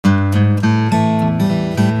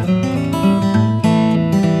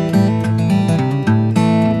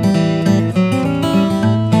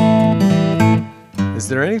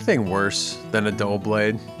there anything worse than a dull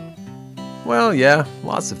blade? Well, yeah,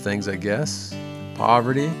 lots of things, I guess.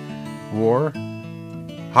 Poverty, war,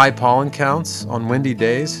 high pollen counts on windy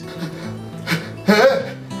days.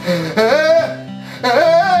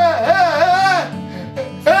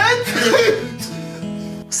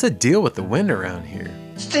 What's the deal with the wind around here?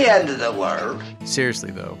 It's the end of the world.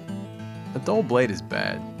 Seriously, though, a dull blade is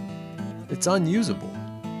bad. It's unusable.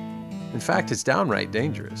 In fact, it's downright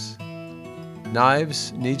dangerous.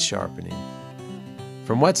 Knives need sharpening.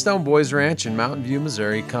 From Whetstone Boys Ranch in Mountain View,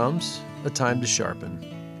 Missouri comes A Time to Sharpen,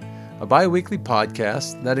 a bi-weekly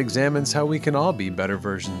podcast that examines how we can all be better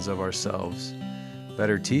versions of ourselves.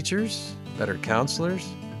 Better teachers, better counselors,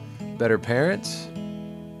 better parents,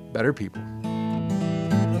 better people.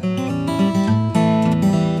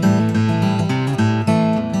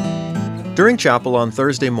 During chapel on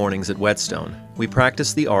Thursday mornings at Whetstone, we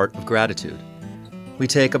practice the art of gratitude. We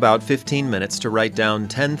take about 15 minutes to write down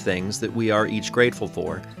 10 things that we are each grateful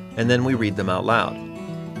for, and then we read them out loud.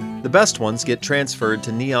 The best ones get transferred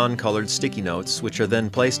to neon-colored sticky notes, which are then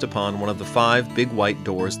placed upon one of the 5 big white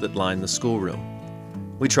doors that line the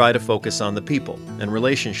schoolroom. We try to focus on the people and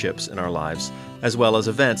relationships in our lives, as well as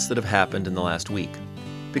events that have happened in the last week,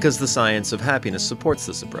 because the science of happiness supports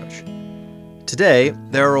this approach. Today,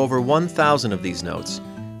 there are over 1,000 of these notes,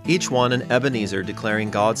 each one an Ebenezer declaring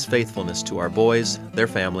God's faithfulness to our boys, their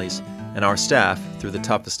families, and our staff through the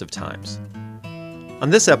toughest of times. On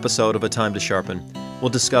this episode of A Time to Sharpen, we'll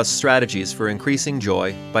discuss strategies for increasing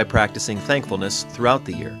joy by practicing thankfulness throughout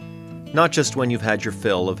the year, not just when you've had your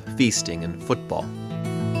fill of feasting and football.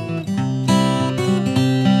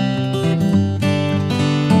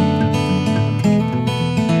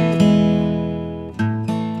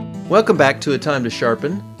 Welcome back to A Time to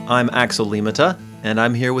Sharpen. I'm Axel Limata, and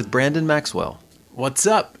I'm here with Brandon Maxwell. What's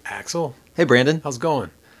up, Axel? Hey, Brandon. How's it going?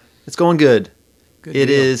 It's going good. Good It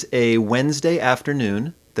deal. is a Wednesday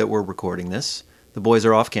afternoon that we're recording this. The boys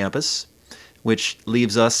are off campus, which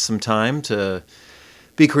leaves us some time to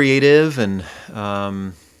be creative and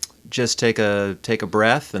just take a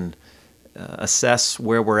breath and assess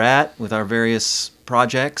where we're at with our various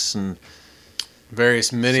projects and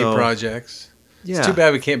Various mini projects. Yeah. It's too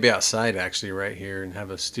bad we can't be outside, actually, right here and have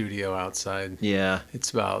a studio outside. Yeah.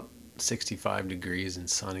 It's about 65 degrees and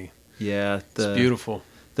sunny. Yeah. It's beautiful.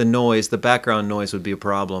 The noise, the background noise would be a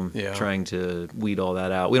problem Yeah. trying to weed all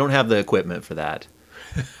that out. We don't have the equipment for that.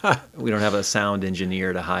 We don't have a sound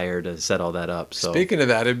engineer to hire to set all that up. So Speaking of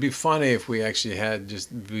that, it'd be funny if we actually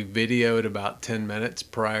we videoed about 10 minutes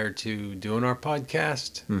prior to doing our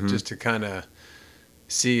podcast, just to kind of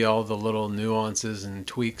see all the little nuances and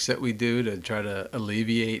tweaks that we do to try to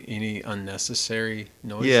alleviate any unnecessary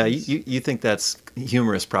noises. yeah, you think that's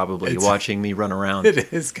humorous probably, watching me run around.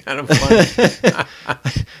 It is kind of funny.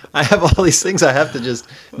 I have all these things I have to just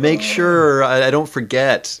make sure I don't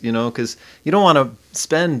forget, because you don't want to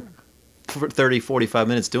spend 30, 45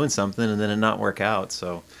 minutes doing something and then it not work out.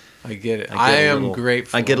 So I get it. I am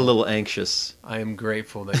grateful. I get a little anxious. I am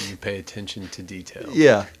grateful that you pay attention to detail.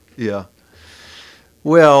 Yeah.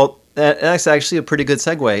 Well, that's actually a pretty good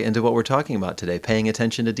segue into what we're talking about today, paying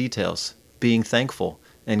attention to details, being thankful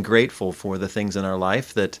and grateful for the things in our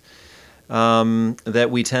life that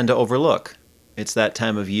we tend to overlook. It's that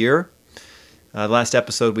time of year. The last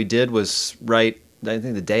episode we did was I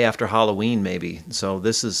think the day after Halloween, maybe. So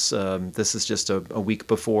this is just a week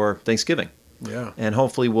before Thanksgiving. Yeah. And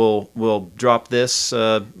hopefully we'll drop this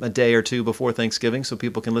a day or two before Thanksgiving so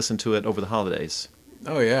people can listen to it over the holidays.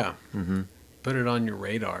 Oh, yeah. Mm-hmm. Put it on your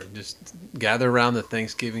radar. Just gather around the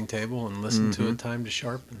Thanksgiving table and listen to A Time to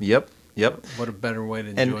Sharpen. Yep. What a better way to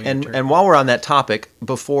enjoy your turkey. And while we're on that topic,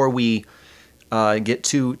 before we get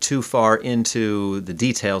too far into the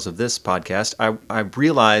details of this podcast, I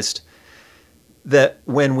realized that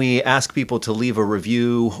when we ask people to leave a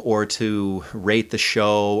review or to rate the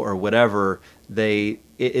show or whatever,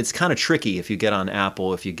 it's kind of tricky if you get on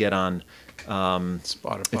Apple, if you get on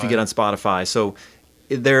Spotify. So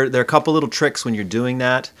there are a couple little tricks when you're doing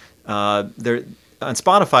that. On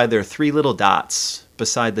Spotify, there are 3 little dots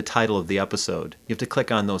beside the title of the episode. You have to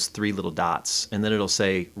click on those 3 little dots, and then it'll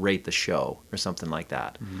say rate the show or something like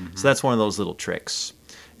that. Mm-hmm. So that's one of those little tricks.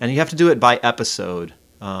 And you have to do it by episode.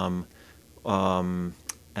 And I'm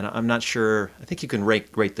not sure. I think you can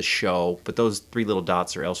rate the show, but those 3 little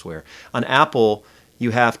dots are elsewhere. On Apple,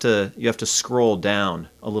 you have to scroll down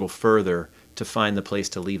a little further to find the place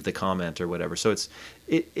to leave the comment or whatever. So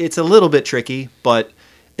it's a little bit tricky, but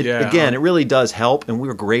it really does help, and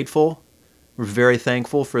we're grateful. We're very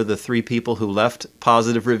thankful for the 3 people who left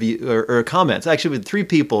positive review or comments. Actually, with 3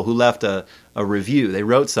 people who left a review. They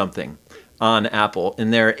wrote something on Apple,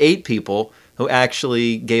 and there are 8 people who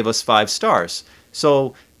actually gave us 5 stars.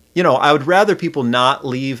 So, I would rather people not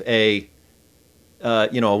leave a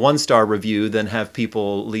 1-star review than have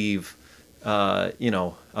people leave, a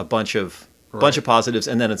bunch of positives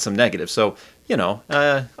and then some negatives. So,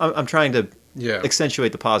 I'm trying to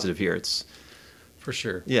accentuate the positive here. It's for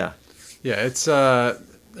sure. Yeah. Yeah,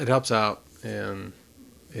 it helps out, and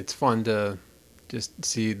it's fun to just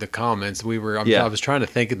see the comments. I was trying to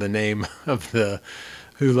think of the name of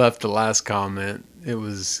who left the last comment. It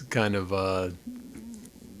was kind of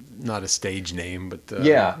not a stage name, but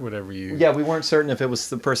whatever you. Yeah, we weren't certain if it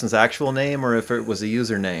was the person's actual name or if it was a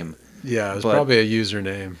username. Yeah, it was probably a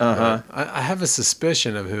username. I have a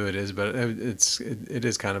suspicion of who it is, but it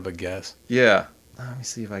is kind of a guess. Yeah. Let me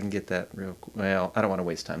see if I can get that real quick. Well, I don't want to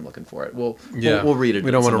waste time looking for it. We'll read it.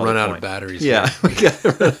 We don't want to run out of batteries. Yeah.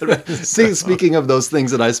 Speaking of those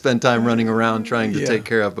things that I spend time running around trying to take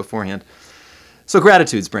care of beforehand. So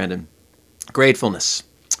gratitudes, Brandon. Gratefulness.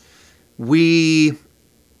 I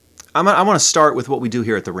want to start with what we do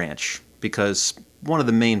here at the ranch, because one of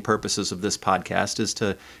the main purposes of this podcast is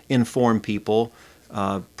to inform people,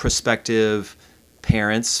 prospective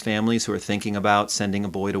parents, families who are thinking about sending a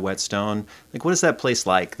boy to Whetstone. Like, what is that place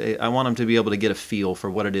like? I want them to be able to get a feel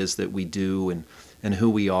for what it is that we do and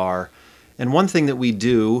who we are. And one thing that we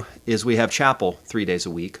do is we have chapel 3 days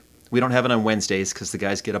a week. We don't have it on Wednesdays because the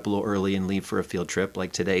guys get up a little early and leave for a field trip.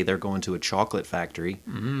 Like today, they're going to a chocolate factory,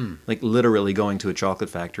 like literally going to a chocolate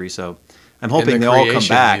factory. So I'm hoping they all come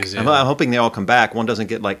back. I'm hoping they all come back. One doesn't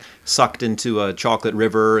get sucked into a chocolate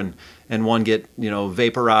river and one get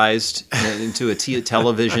vaporized into a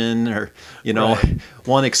television, or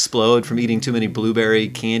one explode from eating too many blueberry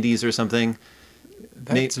candies or something.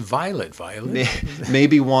 That's Violet.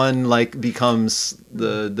 Maybe one becomes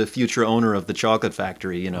the future owner of the chocolate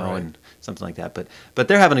factory, and something like that. But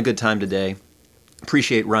they're having a good time today.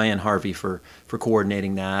 Appreciate Ryan Harvey for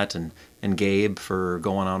coordinating that, and Gabe for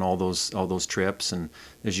going on all those trips. And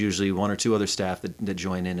there's usually 1 or 2 other staff that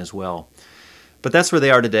join in as well. But that's where they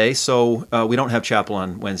are today. So we don't have chapel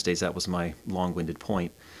on Wednesdays. That was my long-winded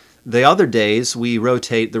point. The other days we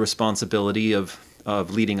rotate the responsibility of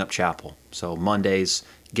leading up chapel. So Mondays,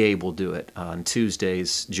 Gabe will do it. On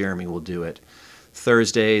Tuesdays, Jeremy will do it.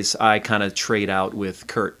 Thursdays, I kind of trade out with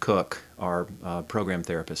Kurt Cook, our program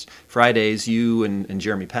therapist. Fridays, you and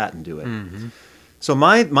Jeremy Patton do it. Mm-hmm. So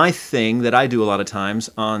my thing that I do a lot of times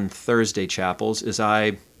on Thursday chapels is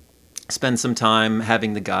I spend some time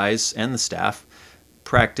having the guys and the staff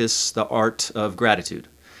practice the art of gratitude,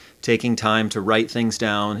 taking time to write things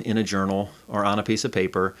down in a journal or on a piece of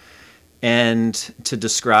paper, and to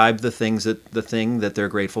describe the thing that they're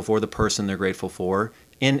grateful for, the person they're grateful for,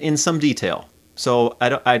 in some detail. So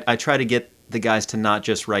I try to get the guys to not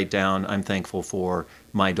just write down, I'm thankful for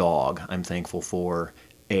my dog, I'm thankful for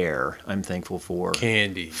air, I'm thankful for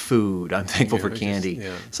candy, food, I'm thankful for candy.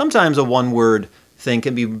 Sometimes a one-word thing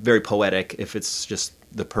can be very poetic if it's just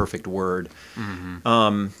the perfect word.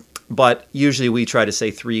 Mm-hmm. But usually we try to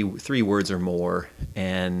say three words or more,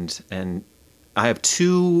 and I have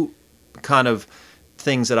 2 kind of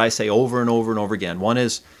things that I say over and over and over again. One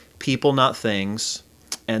is people, not things,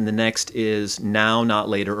 and the next is now, not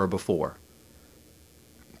later or before.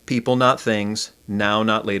 People, not things, now,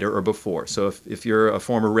 not later or before. So if you're a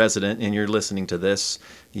former resident and you're listening to this,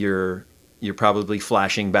 you're probably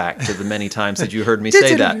flashing back to the many times that you heard me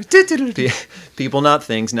say that. People, not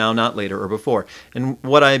things, now, not later or before. And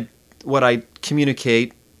what I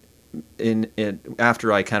communicate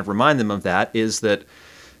after I kind of remind them of that is that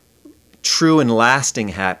true and lasting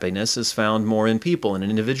happiness is found more in people and in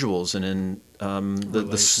individuals and in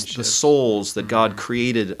the souls that God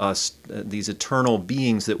created us, these eternal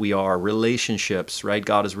beings that we are, relationships, right?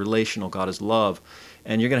 God is relational, God is love.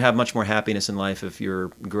 And you're going to have much more happiness in life if your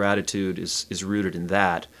gratitude is rooted in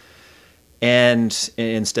that, and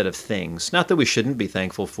instead of things. Not that we shouldn't be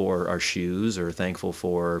thankful for our shoes or thankful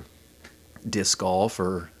for disc golf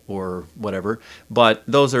or whatever, but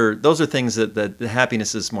those are things that the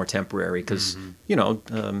happiness is more temporary, because you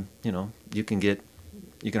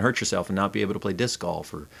can hurt yourself and not be able to play disc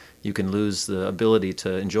golf, or you can lose the ability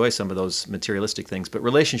to enjoy some of those materialistic things. But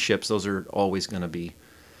relationships, those are always going to be.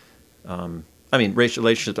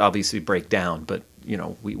 Relationships obviously break down, but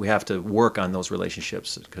we have to work on those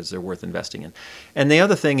relationships because they're worth investing in. And the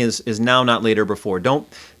other thing is now, not later, before.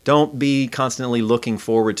 Don't be constantly looking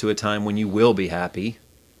forward to a time when you will be happy.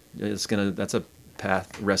 That's a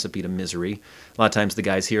recipe to misery. A lot of times the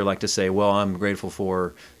guys here like to say, well, I'm grateful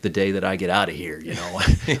for the day that I get out of here.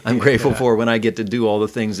 I'm grateful for when I get to do all the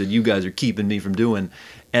things that you guys are keeping me from doing.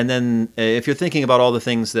 And then if you're thinking about all the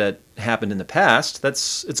things that happened in the past,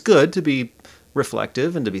 it's good to be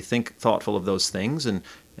reflective and to be thoughtful of those things,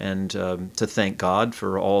 and to thank God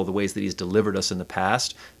for all the ways that He's delivered us in the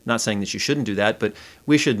past. Not saying that you shouldn't do that, but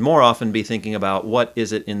we should more often be thinking about what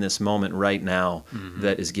is it in this moment right now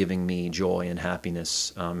that is giving me joy and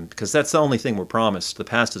happiness, because that's the only thing we're promised. The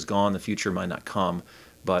past is gone, the future might not come,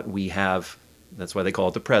 but we have. That's why they call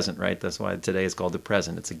it the present, right? That's why today is called the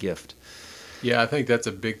present. It's a gift. Yeah, I think that's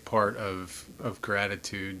a big part of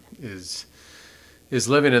gratitude is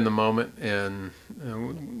living in the moment, and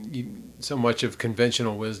so much of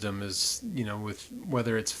conventional wisdom is, with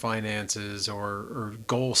whether it's finances or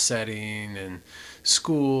goal setting and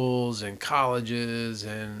schools and colleges,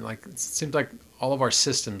 and like it seems like all of our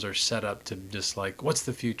systems are set up to just like, what's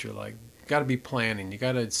the future like? You got to be planning, you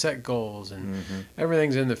got to set goals, and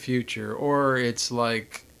everything's in the future, or it's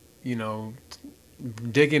like,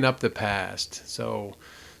 digging up the past. So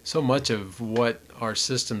much of what our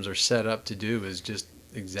systems are set up to do is just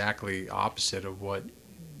exactly opposite of what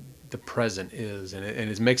the present is, and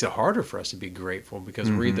it makes it harder for us to be grateful, because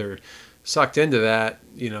we're either sucked into that,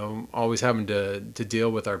 always having to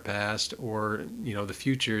deal with our past, or the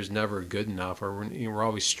future is never good enough, or we're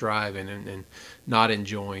always striving and not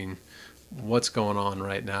enjoying what's going on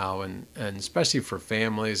right now. And especially for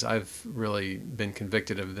families, I've really been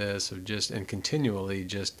convicted of this, of just, and continually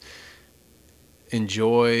just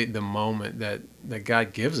enjoy the moment that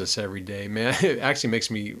God gives us every day. Man, it actually makes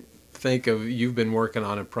me think of, you've been working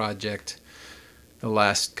on a project the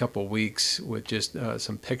last couple weeks with just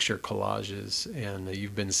some picture collages, and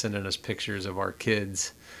you've been sending us pictures of our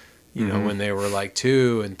kids, when they were like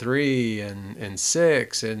 2 and 3 and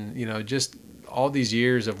 6, and just all these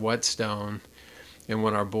years of Whetstone, and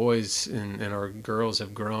when our boys and our girls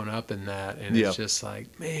have grown up in that, and it's just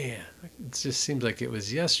like, man, it just seems like it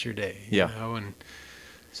was yesterday, and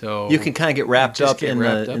so you can kind of get wrapped up in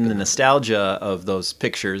the nostalgia of those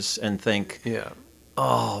pictures and think,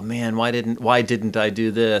 oh man, why didn't I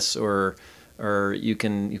do this, or you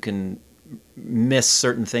can miss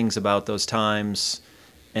certain things about those times,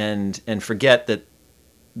 and forget that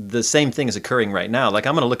the same thing is occurring right now. Like,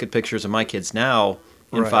 I'm going to look at pictures of my kids now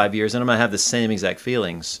in 5 years, and I'm going to have the same exact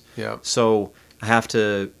feelings. Yeah. So I have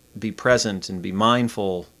to be present and be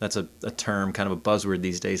mindful. That's a term, kind of a buzzword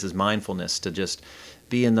these days, is mindfulness, to just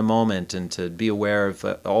be in the moment and to be aware of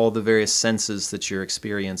all the various senses that you're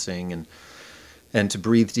experiencing, and to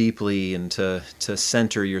breathe deeply, and to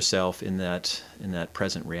center yourself in that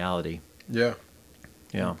present reality. Yeah.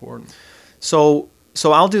 Important. So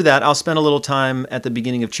I'll do that. I'll spend a little time at the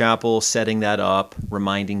beginning of chapel setting that up,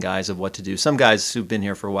 reminding guys of what to do. Some guys who've been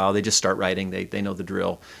here for a while, they just start writing. They know the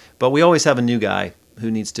drill. But we always have a new guy who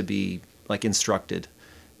needs to be like instructed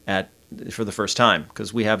for the first time,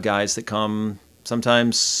 because we have guys that come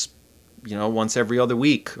sometimes, once every other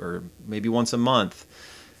week, or maybe once a month.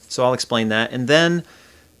 So I'll explain that, and then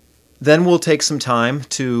we'll take some time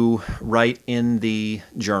to write in the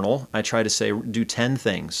journal. I try to say, do 10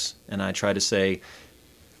 things, and I try to say,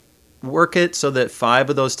 work it so that 5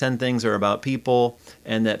 of those 10 things are about people,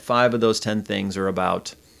 and that 5 of those 10 things are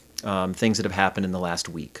about things that have happened in the last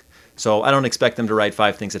week. So I don't expect them to write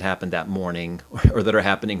 5 things that happened that morning, or that are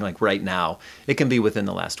happening like right now. It can be within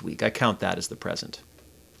the last week. I count that as the present.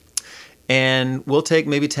 And we'll take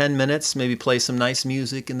maybe 10 minutes, maybe play some nice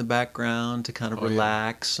music in the background to kind of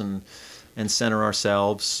relax and center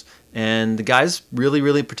ourselves. And the guys really,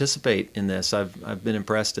 really participate in this. I've been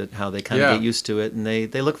impressed at how they kind of get used to it, and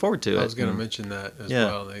they look forward to it. I was going to mention that as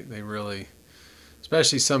well. They really,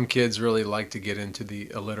 especially some kids, really like to get into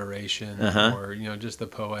the alliteration, or just the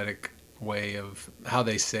poetic way of how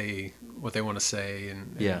they say what they want to say,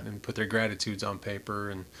 and put their gratitudes on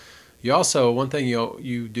paper. And you also, one thing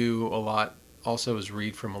you do a lot also is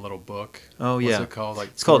read from a little book. Oh, yeah. What's it called?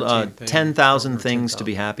 It's called 10,000 Things to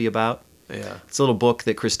Be Happy About. Yeah. It's a little book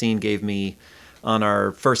that Christine gave me on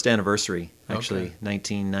our first anniversary, actually,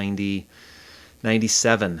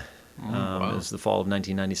 1997. Wow. It was the fall of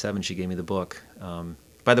 1997 she gave me the book.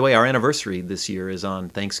 By the way, our anniversary this year is on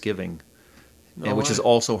Thanksgiving, which is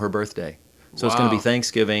also her birthday. So it's going to be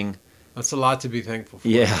Thanksgiving. That's a lot to be thankful for.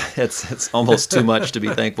 Yeah, it's almost too much to be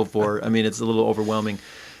thankful for. I mean, it's a little overwhelming.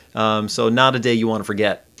 So not a day you want to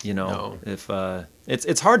forget, No. If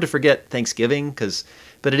it's hard to forget Thanksgiving,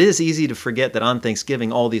 but it is easy to forget that on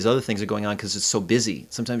Thanksgiving all these other things are going on because it's so busy.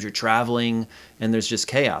 Sometimes you're traveling and there's just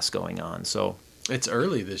chaos going on. So it's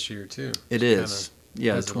early this year too. It is.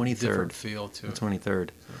 Yeah, the 23rd. Different feel to it. The 23rd.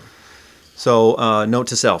 So note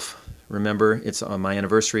to self: remember, it's on my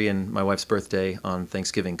anniversary and my wife's birthday on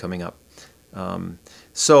Thanksgiving coming up. Back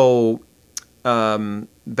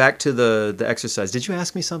to the exercise. Did you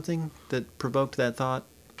ask me something that provoked that thought?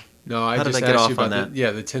 No, I How did just I get asked off you about on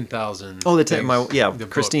that? the 10,000. Oh, things,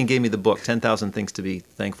 Christine book. gave me the book, 10,000 Things to Be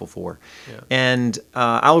Thankful For. Yeah. And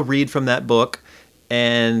I'll read from that book,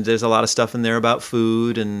 and there's a lot of stuff in there about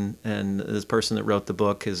food, and this person that wrote the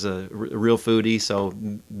book is a real foodie, so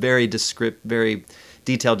very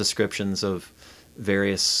detailed descriptions of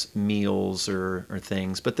various meals or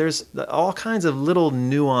things. But there's all kinds of little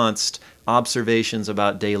nuanced observations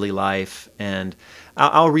about daily life, and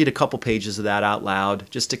I'll read a couple pages of that out loud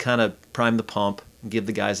just to kind of prime the pump and give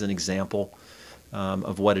the guys an example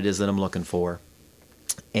of what it is that I'm looking for.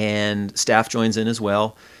 And staff joins in as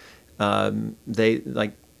well.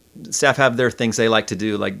 Staff have their things they like to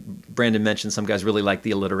do. Like Brandon mentioned, some guys really like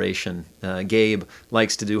the alliteration. Gabe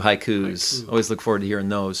likes to do haikus. Always look forward to hearing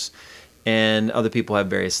those. And other people have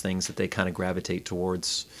various things that they kind of gravitate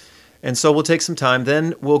towards. And so we'll take some time.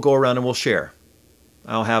 Then we'll go around and we'll share.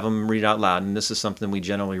 I'll have them read out loud, and this is something we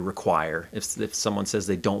generally require. If someone says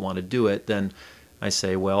they don't want to do it, then I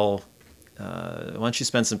say, well, why don't you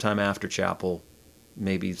spend some time after chapel,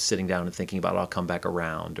 maybe sitting down and thinking about it, I'll come back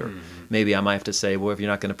around. Or maybe I might have to say, well, if you're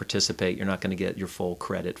not going to participate, you're not going to get your full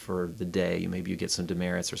credit for the day. Maybe you get some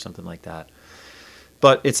demerits or something like that.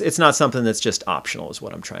 But it's not something that's just optional, is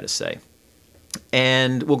what I'm trying to say.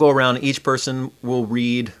 And we'll go around. Each person will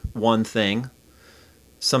read one thing,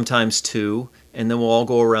 sometimes two, and then we'll all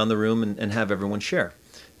go around the room and have everyone share.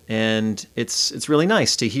 And it's really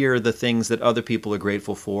nice to hear the things that other people are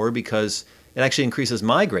grateful for, because it actually increases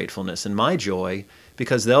my gratefulness and my joy,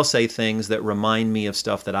 because they'll say things that remind me of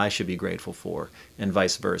stuff that I should be grateful for, and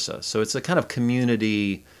vice versa. So it's a kind of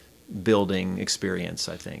community building experience,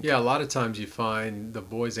 I think. Yeah, a lot of times you find the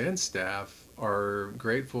boys and staff are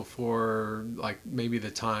grateful for, like, maybe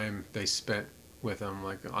the time they spent with them.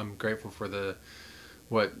 Like, I'm grateful for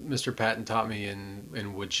what Mr. Patton taught me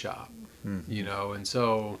in wood shop, and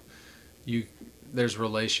so there's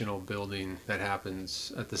relational building that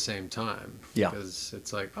happens at the same time. Yeah. Because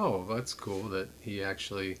it's like, oh, that's cool that he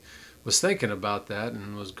actually was thinking about that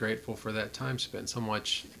and was grateful for that time spent.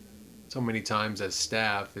 So many times as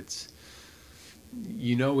staff, it's,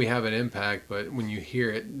 we have an impact, but when you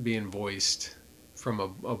hear it being voiced from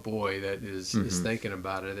a boy that is thinking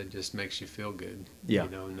about it, it just makes you feel good. Yeah.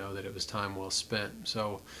 Know that it was time well spent.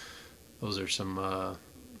 So those are some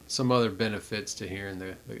other benefits to hearing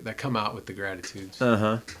that come out with the gratitudes.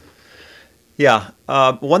 Yeah.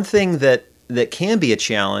 One thing that can be a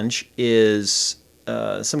challenge is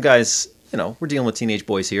some guys, we're dealing with teenage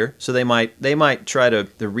boys here, so they might try to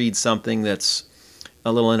read something that's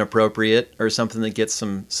a little inappropriate, or something that gets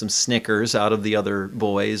some snickers out of the other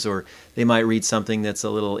boys, or they might read something that's a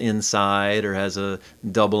little inside or has a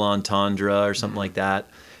double entendre or something like that.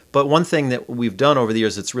 But one thing that we've done over the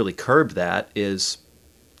years that's really curbed that is,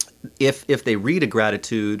 if they read a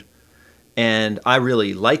gratitude and I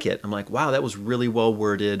really like it, I'm like, wow, that was really well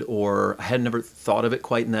worded, or I had never thought of it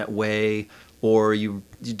quite in that way, or you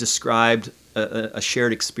described a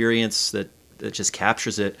shared experience that just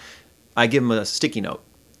captures it. I give them a sticky note,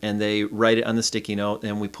 and they write it on the sticky note,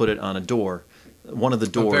 and we put it on a door, one of the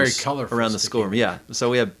doors very colorful around the schoolroom. Yeah, so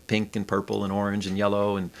we have pink and purple and orange and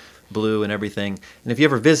yellow and blue and everything. And if you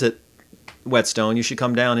ever visit Whetstone, you should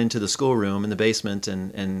come down into the schoolroom in the basement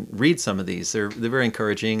and read some of these. They're very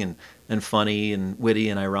encouraging and funny and witty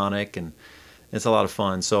and ironic, and it's a lot of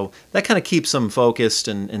fun. So that kind of keeps them focused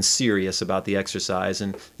and serious about the exercise.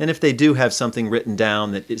 And if they do have something written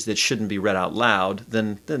down that shouldn't be read out loud,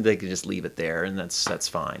 then they can just leave it there, and that's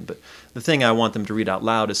fine. But the thing I want them to read out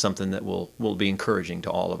loud is something that will be encouraging to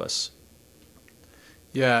all of us.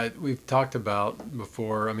 Yeah, we've talked about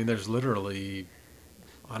before. I mean, there's literally,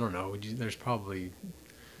 I don't know, there's probably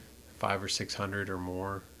 500 or 600 or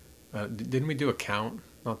more. Didn't we do a count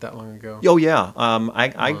not that long ago? Oh yeah,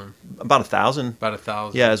 I about 1,000. About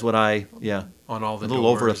 1,000. Yeah, is what on all the a little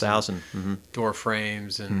over 1,000. Door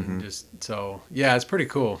frames and just so yeah, it's pretty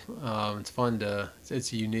cool. It's fun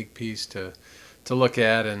it's a unique piece to look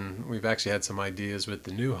at, and we've actually had some ideas with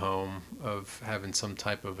the new home of having some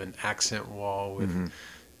type of an accent wall with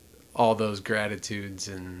all those gratitudes,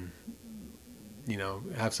 and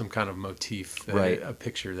have some kind of motif, right? A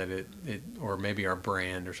picture that it or maybe our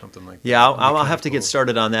brand or something like that. Yeah, I'll have to get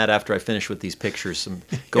started on that after I finish with these pictures. I'm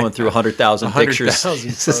going through 100,000 pictures.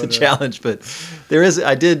 This is a challenge, but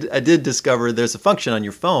I did discover there's a function on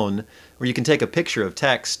your phone where you can take a picture of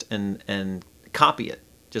text and copy it.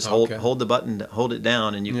 Just hold the button, hold it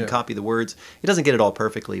down, and you can copy the words. It doesn't get it all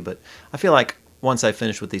perfectly, but I feel like once I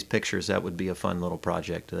finish with these pictures, that would be a fun little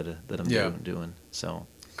project that I'm doing. So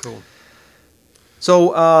cool.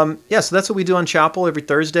 So so that's what we do on Chapel every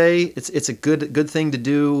Thursday. It's a good thing to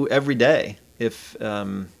do every day. If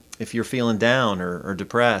if you're feeling down or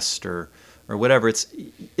depressed or whatever,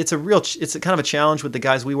 it's a kind of a challenge with the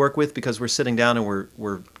guys we work with, because we're sitting down and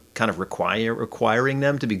we're kind of requiring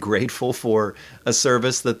them to be grateful for a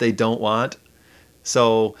service that they don't want.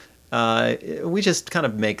 So we just kind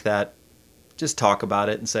of make that, just talk about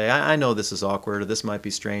it and say, I know this is awkward or this might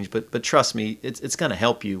be strange, but trust me, it's going to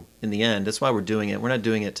help you in the end. That's why we're doing it. We're not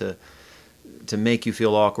doing it to make you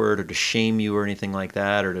feel awkward or to shame you or anything like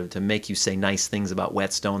that, or to make you say nice things about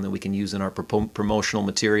Whetstone that we can use in our promotional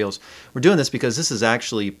materials. We're doing this because this is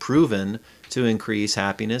actually proven to increase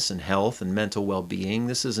happiness and health and mental well-being.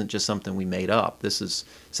 This isn't just something we made up. This is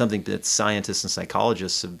something that scientists and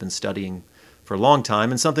psychologists have been studying for a long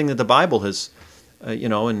time, and something that the Bible has,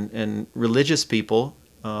 and religious people,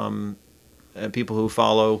 and people who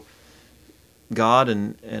follow God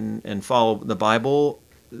and follow the Bible,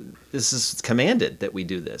 this is commanded that we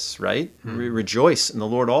do this, right? Rejoice in the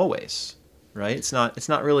Lord always, right? It's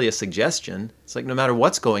not really a suggestion. It's like no matter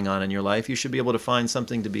what's going on in your life, you should be able to find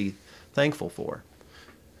something to be thankful for.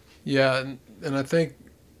 Yeah, and I think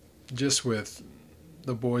just with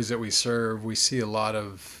the boys that we serve, we see a lot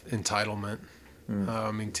of entitlement.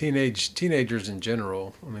 I mean, teenagers in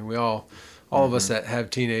general. I mean, we all of us that have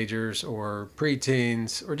teenagers or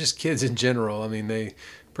preteens or just kids in general. I mean, they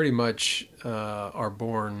pretty much are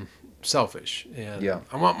born selfish, and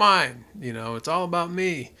I want mine. It's all about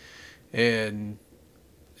me, and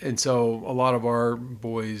so a lot of our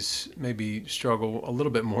boys maybe struggle a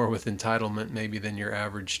little bit more with entitlement maybe than your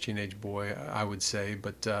average teenage boy, I would say.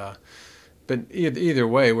 But either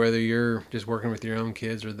way, whether you're just working with your own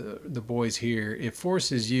kids or the boys here, it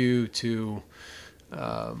forces you to,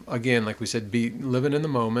 again, like we said, be living in the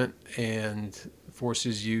moment, and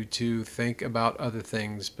forces you to think about other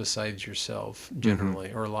things besides yourself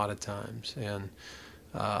generally, or a lot of times. And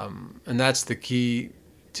that's the key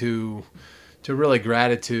to really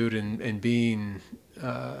gratitude and being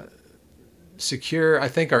secure. I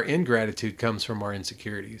think our ingratitude comes from our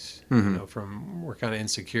insecurities. We're kind of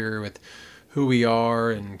insecure with who we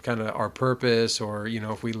are and kind of our purpose, or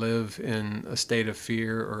if we live in a state of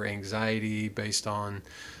fear or anxiety based on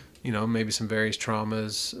maybe some various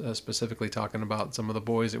traumas, specifically talking about some of the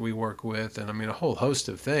boys that we work with, and I mean a whole host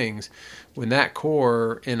of things. When that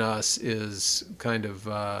core in us is kind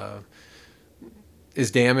of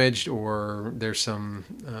is damaged, or there's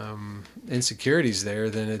some insecurities there,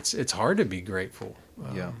 then it's hard to be grateful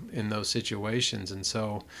in those situations. And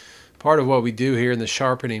so part of what we do here in the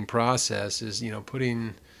sharpening process is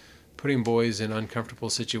putting boys in uncomfortable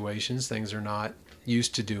situations, things they're not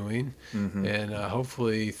used to doing, and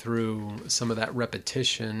hopefully through some of that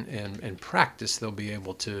repetition and practice, they'll be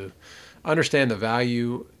able to understand the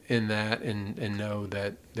value in that, and know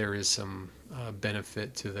that there is some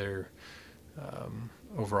benefit to their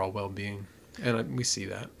overall well-being. And we see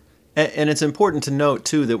that. And it's important to note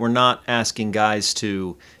too that we're not asking guys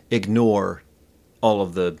to ignore all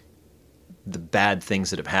of the bad things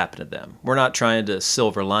that have happened to them. We're not trying to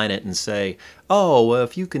silver line it and say, oh, well,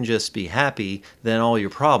 if you can just be happy, then all your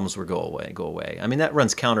problems will go away. I mean, that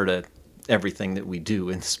runs counter to everything that we do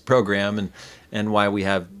in this program, and why we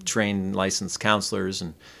have trained licensed counselors,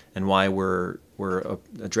 and why we're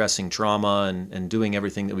addressing trauma and doing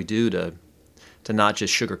everything that we do to not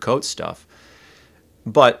just sugarcoat stuff.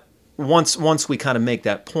 But once we kind of make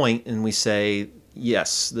that point and we say,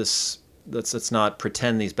 yes, let's not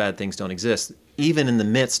pretend these bad things don't exist. Even in the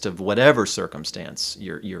midst of whatever circumstance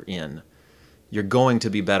you're in, you're going to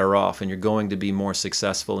be better off, and you're going to be more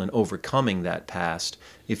successful in overcoming that past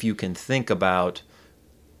if you can think about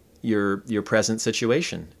your present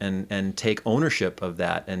situation and take ownership of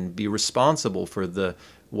that, and be responsible for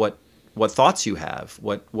what thoughts you have,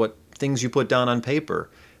 what things you put down on paper,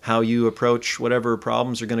 how you approach whatever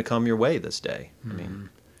problems are going to come your way this day. I mean,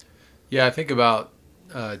 I think about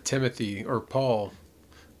Timothy, or Paul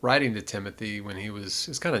writing to Timothy when he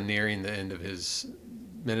was kind of nearing the end of his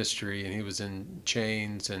ministry, and he was in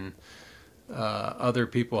chains, and other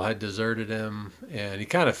people had deserted him, and he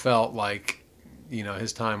kind of felt like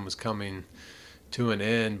his time was coming to an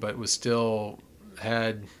end, but was still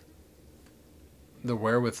had the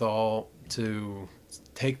wherewithal to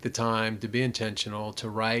take the time to be intentional, to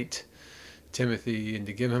write Timothy and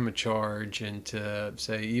to give him a charge, and to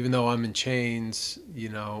say, even though I'm in chains,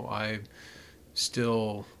 I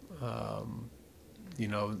still,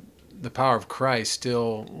 the power of Christ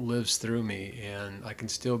still lives through me, and I can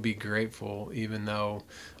still be grateful even though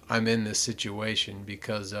I'm in this situation,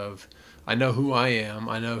 because of, I know who I am,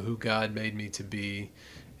 I know who God made me to be,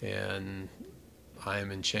 and I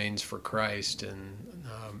am in chains for Christ.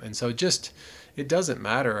 And so just, it doesn't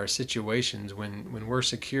matter our situations when we're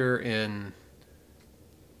secure in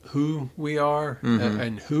who we are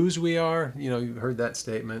and whose we are. You know, you've heard that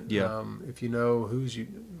statement. Yeah. If you know whose you,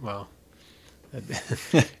 well,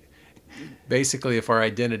 basically, if our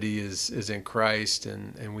identity is in Christ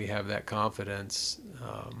and we have that confidence,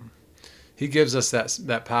 He gives us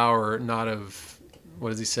that power, not of, what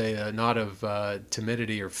does He say? Not of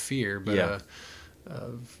timidity or fear, but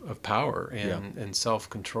of power and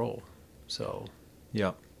self-control. So,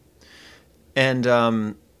 yeah. And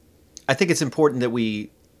I think it's important that we,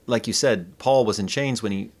 like you said, Paul was in chains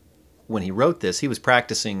when he wrote this. He was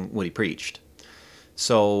practicing what he preached.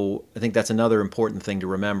 So I think that's another important thing to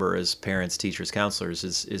remember as parents, teachers, counselors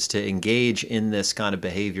is to engage in this kind of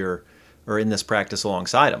behavior or in this practice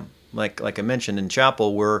alongside them. Like I mentioned in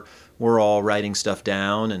chapel, we're all writing stuff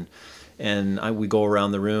down and we go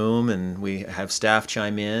around the room and we have staff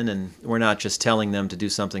chime in, and we're not just telling them to do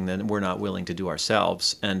something that we're not willing to do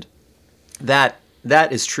ourselves. And that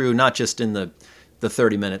is true not just in the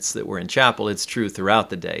 30 minutes that we're in chapel. It's true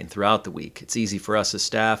throughout the day and throughout the week. It's easy for us as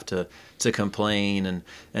staff to complain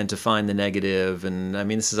and to find the negative. And I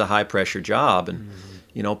mean, this is a high pressure job, and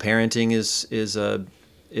you know, parenting is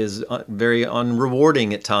very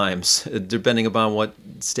unrewarding at times, depending upon what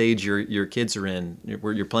stage your kids are in.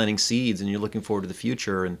 Where you're planting seeds and you're looking forward to the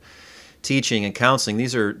future. And teaching and counseling,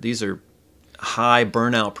 these are high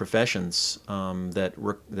burnout professions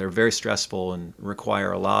they're very stressful and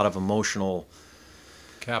require a lot of emotional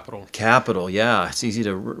capital. Yeah, it's easy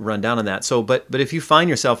to run down on that. So, but if you find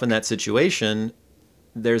yourself in that situation,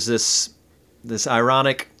 there's this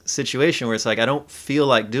ironic situation where it's like, I don't feel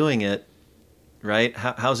like doing it, right?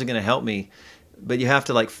 How's it going to help me? But you have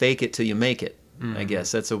to like fake it till you make it. I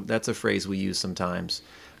guess that's a phrase we use sometimes.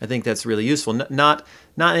 I think that's really useful. Not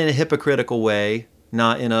in a hypocritical way,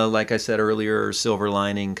 not in a, like I said earlier, silver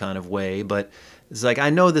lining kind of way, but it's like, I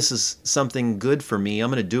know this is something good for me. I'm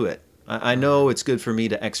going to do it. I know it's good for me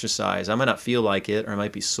to exercise. I might not feel like it, or I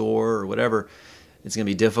might be sore or whatever. It's going to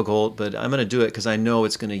be difficult, but I'm going to do it because I know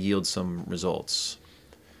it's going to yield some results.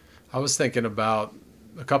 I was thinking about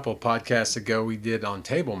a couple of podcasts ago we did on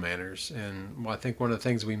table manners, and I think one of the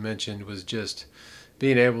things we mentioned was just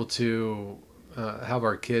being able to have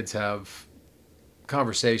our kids have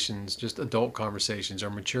conversations, just adult conversations or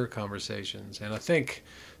mature conversations. And I think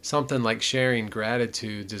something like sharing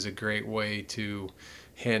gratitudes is a great way to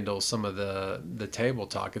handle some of the table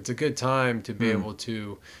talk. It's a good time to be able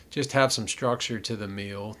to just have some structure to the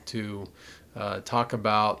meal, to talk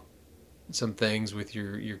about some things with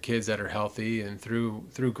your kids that are healthy, and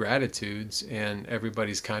through gratitudes, and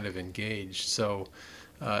everybody's kind of engaged. So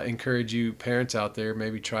encourage you parents out there,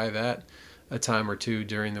 maybe try that a time or two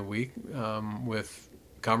during the week with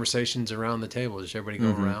conversations around the table. Just everybody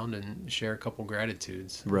go around and share a couple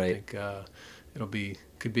gratitudes. Right. I think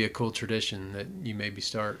could be a cool tradition that you maybe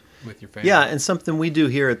start with your family. Yeah, and something we do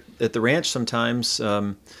here at the ranch sometimes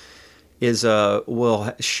is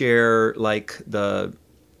we'll share like the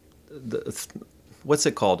what's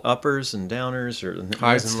it called? Uppers and downers, or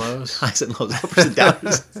highs and lows. Highs and lows, uppers and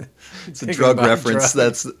downers. It's a drug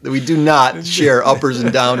reference. We do not share uppers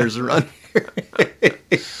and downers around here.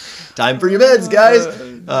 Time for your meds,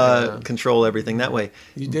 guys. Control everything that way.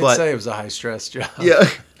 You did say it was a high stress job. Yeah.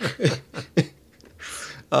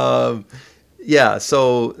 Yeah.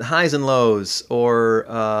 So highs and lows, or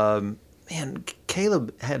man,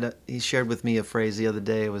 Caleb he shared with me a phrase the other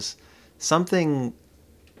day. It was something.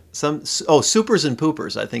 Supers and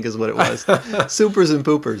poopers, I think is what it was. Supers and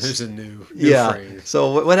poopers. There's a new phrase.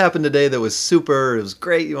 So what happened today that was super, it was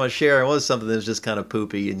great, you want to share, and what was something that was just kind of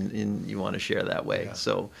poopy and you want to share that way. Yeah.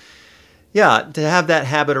 So yeah, to have that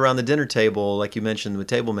habit around the dinner table, like you mentioned with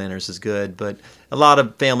table manners, is good. But a lot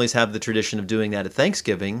of families have the tradition of doing that at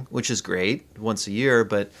Thanksgiving, which is great, once a year.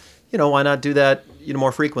 But why not do that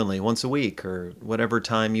more frequently, once a week, or whatever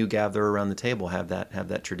time you gather around the table, have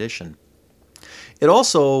that tradition. It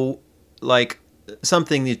also, like,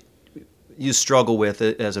 something that you struggle with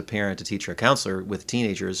as a parent, a teacher, a counselor with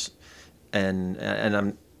teenagers, and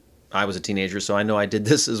I was a teenager, so I know I did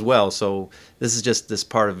this as well. So this is just this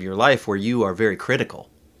part of your life where you are very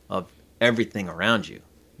critical of everything around you,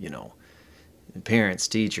 parents,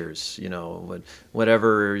 teachers,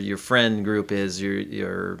 whatever your friend group is,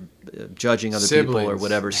 you're judging other siblings. People or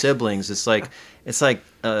whatever, siblings. It's like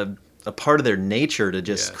a part of their nature to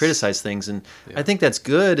just criticize things. And I think that's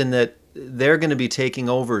good, in that they're going to be taking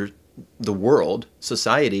over the world,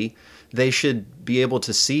 society. They should be able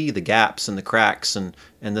to see the gaps and the cracks and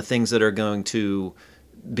the things that are going to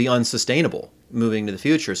be unsustainable moving to the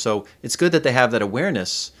future. So it's good that they have that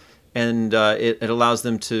awareness, and it allows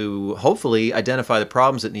them to hopefully identify the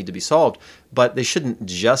problems that need to be solved, but they shouldn't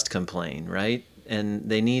just complain, right? And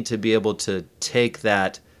they need to be able to take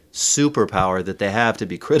that superpower that they have to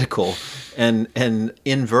be critical and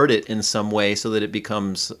invert it in some way so that it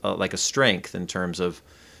becomes like a strength in terms of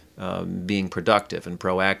being productive and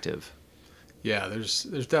proactive. Yeah, there's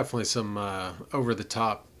definitely some over the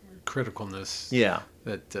top criticalness. Yeah.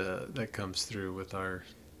 That comes through with our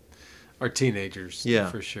teenagers. Yeah,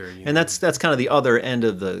 for sure. And that's kind of the other end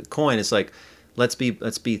of the coin. It's like let's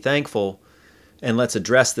be thankful, and let's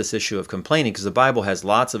address this issue of complaining, because the Bible has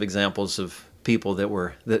lots of examples of people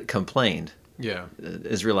that complained. Yeah.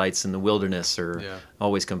 Israelites in the wilderness are Yeah.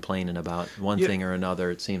 always complaining about one Yeah. thing or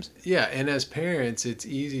another, it seems. Yeah, and as parents, it's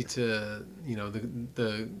easy to,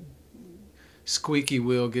 the squeaky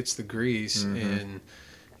wheel gets the grease, and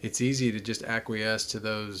it's easy to just acquiesce to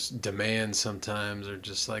those demands sometimes, or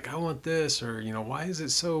just like, I want this, or, why is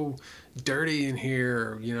it so dirty in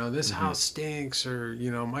here? Or, this house stinks, or,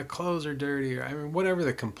 my clothes are dirty, or, I mean, whatever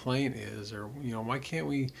the complaint is, or, why can't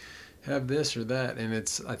we have this or that? And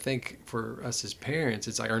I think for us as parents,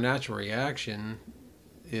 it's like our natural reaction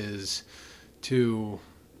is to,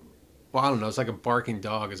 well, I don't know, it's like a barking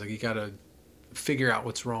dog. It's like you got to figure out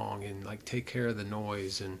what's wrong and like take care of the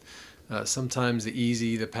noise. And sometimes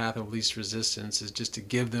the path of least resistance is just to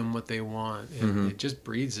give them what they want. And it just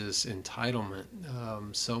breeds this entitlement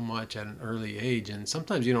so much at an early age. And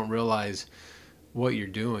sometimes you don't realize what you're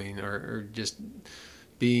doing, or just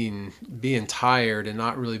being tired and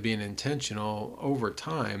not really being intentional over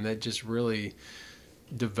time. That just really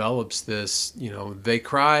develops this, they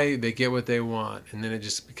cry, they get what they want, and then it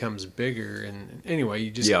just becomes bigger. And anyway,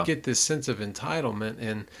 you just get this sense of entitlement,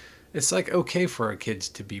 and it's like okay for our kids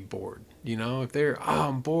to be bored. If they're,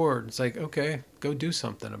 I'm bored, it's like, okay, go do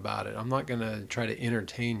something about it. I'm not going to try to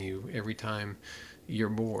entertain you every time you're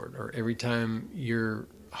bored or every time you're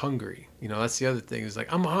hungry. That's the other thing, is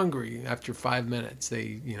like, I'm hungry. After 5 minutes,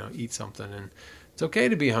 they, eat something, and it's okay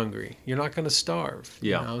to be hungry. You're not going to starve.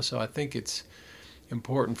 So I think it's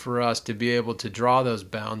important for us to be able to draw those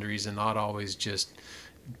boundaries and not always just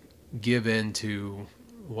give in to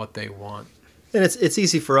what they want. And it's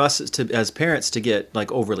easy for us as parents to get like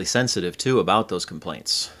overly sensitive too about those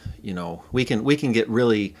complaints. We can get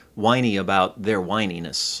really whiny about their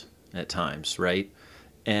whininess at times, right?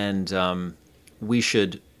 And we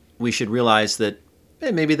should realize that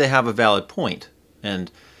maybe they have a valid point, and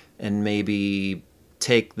maybe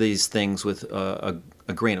take these things with a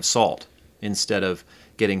grain of salt instead of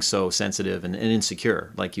getting so sensitive and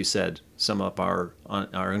insecure. Like you said, sum up our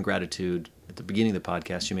ingratitude. At the beginning of the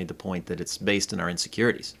podcast, you made the point that it's based in our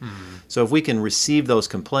insecurities. So if we can receive those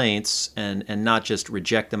complaints and not just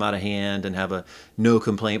reject them out of hand and have a no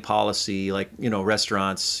complaint policy, like,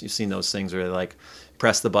 restaurants, you've seen those things where they like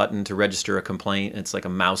press the button to register a complaint, and it's like a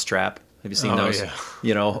mouse trap. Have you seen those?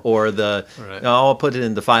 Yeah. Or the, right. I'll put it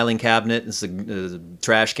in the filing cabinet. It's a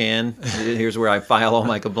trash can. Here's where I file all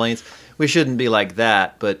my complaints. We shouldn't be like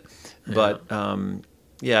that, but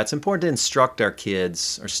it's important to instruct our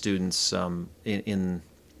kids, our students, in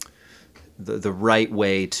the right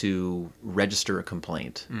way to register a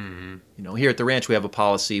complaint. Here at the ranch, we have a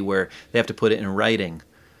policy where they have to put it in writing.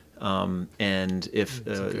 And if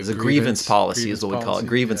there's a grievance policy is what we call it,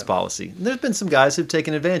 grievance policy. And there's been some guys who've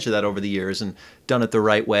taken advantage of that over the years and done it the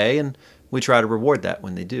right way, and we try to reward that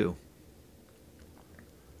when they do.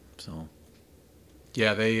 So,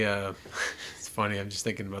 yeah, they. It's funny. I'm just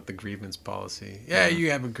thinking about the grievance policy. Yeah,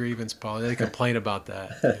 you have a grievance policy. They complain about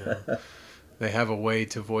that. They have a way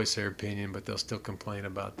to voice their opinion, but they'll still complain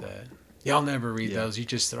about that. Y'all never read those. You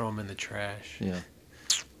just throw them in the trash. Yeah.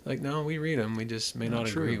 Like, no, we read them. We just may not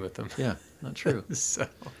agree with them. Yeah, not true. So,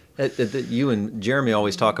 you and Jeremy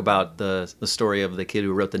always talk about the story of the kid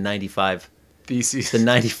who wrote the 95 Theses. The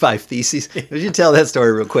 95 Theses. Would you tell that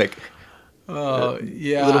story real quick? Oh,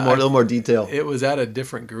 yeah. A little more detail. It was at a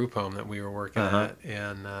different group home that we were working at,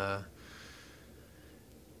 and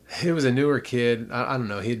it was a newer kid. I don't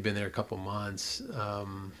know. He had been there a couple months,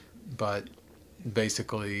 but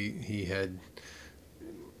basically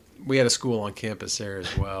we had a school on campus there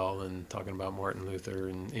as well, and talking about Martin Luther.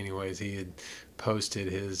 And anyways, he had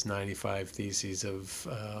posted his 95 Theses of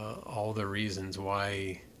all the reasons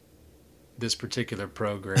why this particular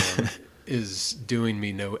program is doing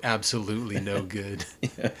me absolutely no good.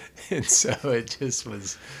 And so it just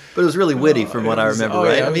was. But it was really witty from what I remember,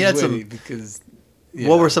 right? Yeah, I mean, it was witty because.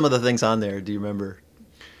 What were some of the things on there? Do you remember?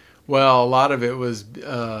 Well, a lot of it was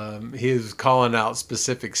he was calling out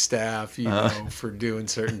specific staff, for doing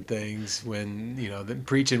certain things when,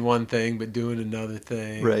 preaching one thing but doing another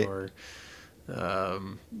thing. Right. Or,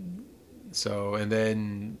 and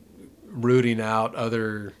then ratting out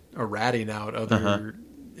other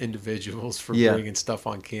individuals for Yeah. bringing stuff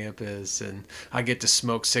on campus, and I get to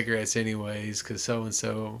smoke cigarettes anyways because so and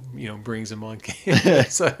so brings them on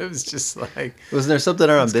campus. So it was just like Wasn't there something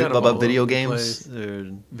around It's kind of all about video over the games? place.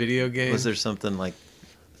 Or video games. was there something like?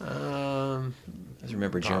 Um, I just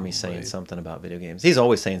remember Jeremy saying Probably. something about video games. He's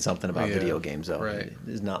always saying something about Yeah, video games, though. right.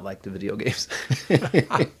 He does not like the video games.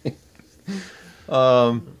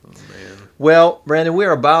 man. Well, Brandon,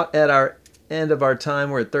 we're about at our end of our time.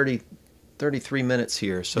 We're at 33 minutes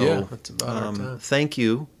here. So Yeah, that's about our time. Thank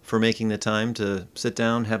you for making the time to sit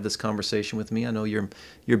down, have this conversation with me. I know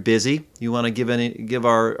you're busy. You want to give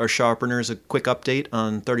our sharpeners a quick update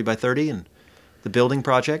on 30 by 30 and the building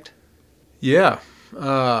project? Yeah.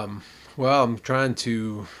 Well, I'm trying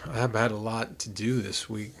to. I have had a lot to do this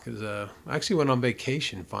week because I actually went on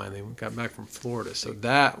vacation finally. We got back from Florida, so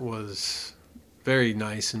that was very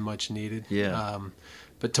nice and much needed. Yeah.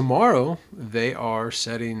 But tomorrow they are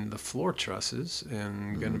setting the floor trusses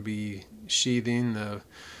and going to be sheathing the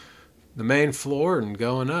main floor and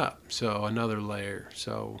going up. So another layer.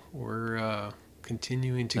 So we're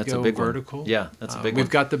continuing to That's a go big one. vertical. Yeah, that's a big We've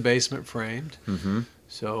one. got the basement framed. Mm-hmm.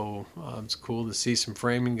 So it's cool to see some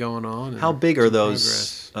framing going on. How and big are some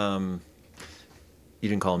those? progress. You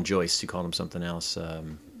didn't call them joists. You called them something else.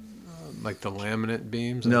 Like the laminate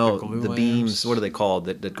beams? Like No, glue the lamps? beams. What are they called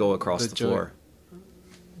that go across The the joint- floor?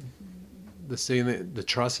 The ceiling, the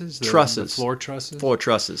trusses? The Trusses. floor trusses? Floor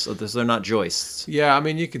trusses. So they're not joists. Yeah, I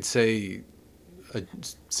mean, you could say a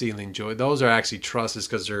ceiling joist. Those are actually trusses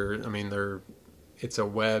because it's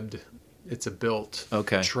a built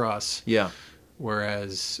Okay. truss. Yeah.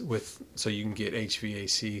 Whereas so you can get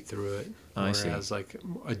HVAC through it. I see. Whereas like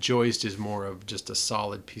a joist is more of just a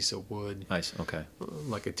solid piece of wood, Nice. Okay.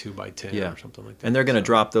 like a 2x10 Yeah. or something like that. And they're going to So-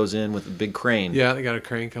 drop those in with a big crane. Yeah, they got a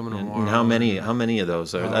crane coming And, tomorrow. and how many of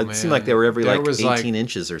those are? Oh, it seemed like they were every man. like There was 18 like-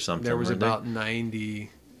 inches or something. There was weren't they? about 90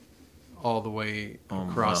 all the way Oh,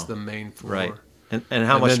 across wow. the main floor. Right. And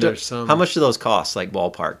how And much then do, there's some- how much do those cost, like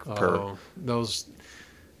ballpark per? Oh, those,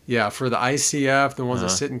 yeah, for the ICF, the ones that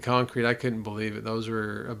Uh-huh. sit in concrete, I couldn't believe it. Those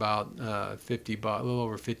were about $50, a little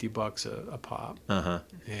over $50 a pop, Uh-huh.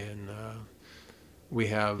 and we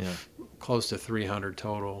have Yeah. close to 300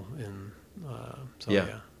 total. And so Yeah.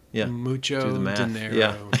 yeah, Yeah. mucho Do the math. dinero.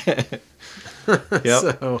 Yeah. Yep.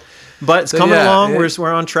 So But it's So, coming yeah, along. it-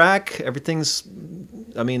 We're on track. Everything's,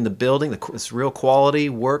 I mean, the building, it's real quality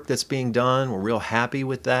work that's being done. We're real happy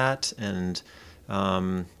with that, and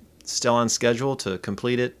still on schedule to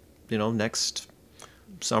complete it. Next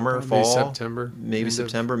summer, Probably fall, September, maybe end of-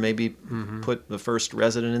 September. Maybe Mhm. put the first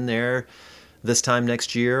resident in there this time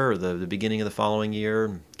next year or the beginning of the following year,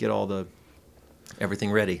 and get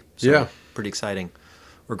everything ready. So, Yeah. pretty exciting.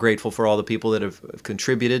 We're grateful for all the people that have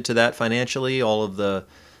contributed to that financially, all of the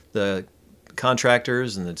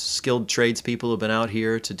contractors and the skilled tradespeople who have been out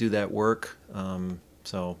here to do that work.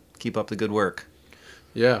 So keep up the good work.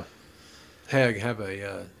 Yeah. Hey, I have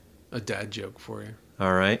a dad joke for you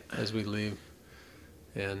All right. as we leave.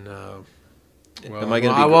 And Am I going to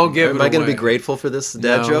I won't give Am it I going to be away. grateful for this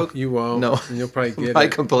dad No, joke? You won't. No. And you'll probably get I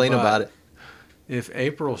it. complain but about it. If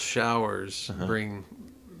April showers Uh-huh. bring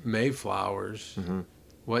Mayflowers, Mhm.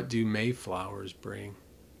 what do Mayflowers bring?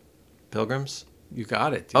 Pilgrims? You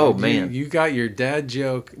got it. Dude. Oh, man. You got your dad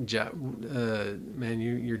joke. Man,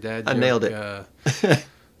 your dad I joke. nailed it.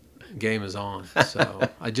 Game is on. So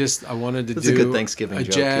I wanted to That's do a good Thanksgiving a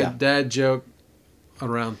joke, yeah. dad joke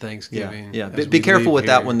around Yeah. Thanksgiving. Yeah. as Be we careful leave with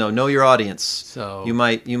that here. one though. Know your audience. So You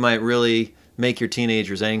might really make your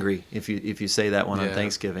teenagers angry if you say that one on Yeah.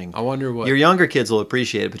 Thanksgiving. I wonder what Your younger kids will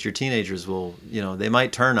appreciate it, but your teenagers will, they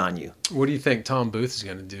might turn on you. what do you think Tom Booth is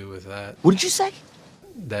going to do with that What did you say?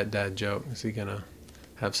 dad joke? Is he going to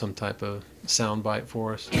have some type of sound bite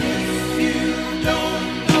for us? If you don't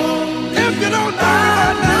know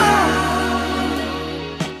now,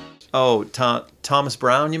 Oh, Thomas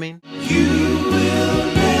Brown, you mean?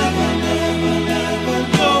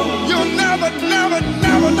 you'll never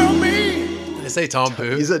know me. Did I say Tom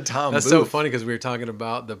Booth? He said Tom That's Booth. so funny because we were talking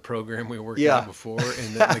about the program we worked Yeah. on before,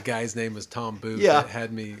 and the guy's name was Tom Booth. Yeah. It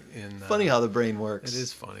had me in. Funny how the brain works. It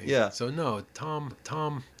is funny. Yeah. So no,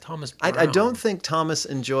 Thomas. I Brown. don't think Thomas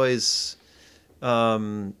enjoys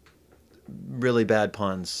really bad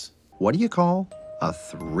puns. What do you call a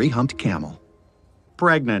three-humped camel?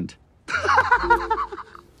 Pregnant.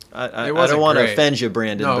 I It wasn't don't want to great. offend you,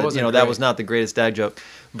 Brandon, No, it but wasn't that great. was not the greatest dad joke.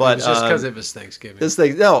 It But was just because it was Thanksgiving. this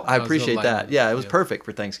thing, no, I I was appreciate that. delighted. Yeah, it was Yeah. perfect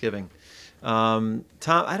for Thanksgiving. Tom,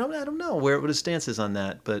 I don't know what his stance is on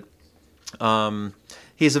that, but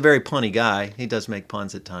he's a very punny guy. He does make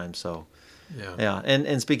puns at times, so. Yeah. Yeah,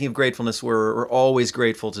 and speaking of gratefulness, we're always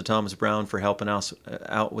grateful to Thomas Brown for helping us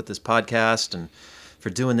out with this podcast and for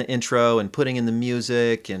doing the intro and putting in the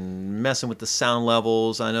music and messing with the sound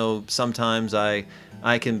levels. I know sometimes I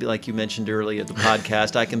can be, like you mentioned earlier at the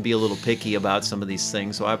podcast, I can be a little picky about some of these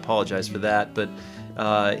things, so I apologize for that. But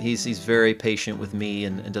he's very patient with me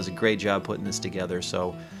and does a great job putting this together.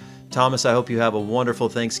 So, Thomas, I hope you have a wonderful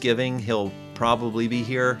Thanksgiving. He'll probably be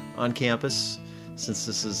here on campus since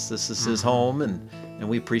this is his home, and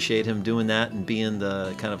we appreciate him doing that and being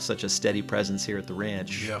the kind of such a steady presence here at the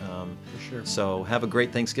ranch. Yeah, for sure. So have a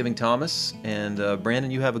great Thanksgiving, Thomas, and Brandon.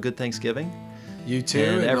 You have a good Thanksgiving. You too,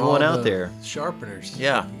 and everyone all out the there. Sharpeners.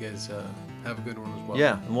 Yeah. You guys have a good one as well.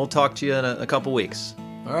 Yeah, and we'll talk to you in a couple weeks.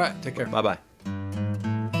 All right. Take care. Bye-bye.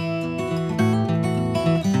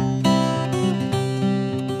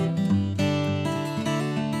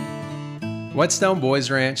 Whetstone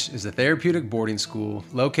Boys Ranch is a therapeutic boarding school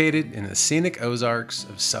located in the scenic Ozarks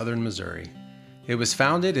of southern Missouri. It was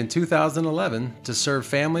founded in 2011 to serve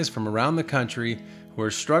families from around the country who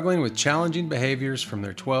are struggling with challenging behaviors from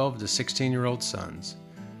their 12 to 16-year-old sons.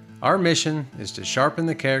 Our mission is to sharpen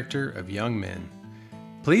the character of young men.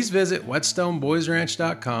 Please visit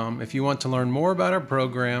whetstoneboysranch.com if you want to learn more about our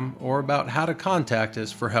program or about how to contact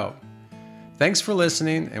us for help. Thanks for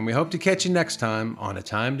listening, and we hope to catch you next time on A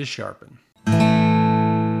Time to Sharpen.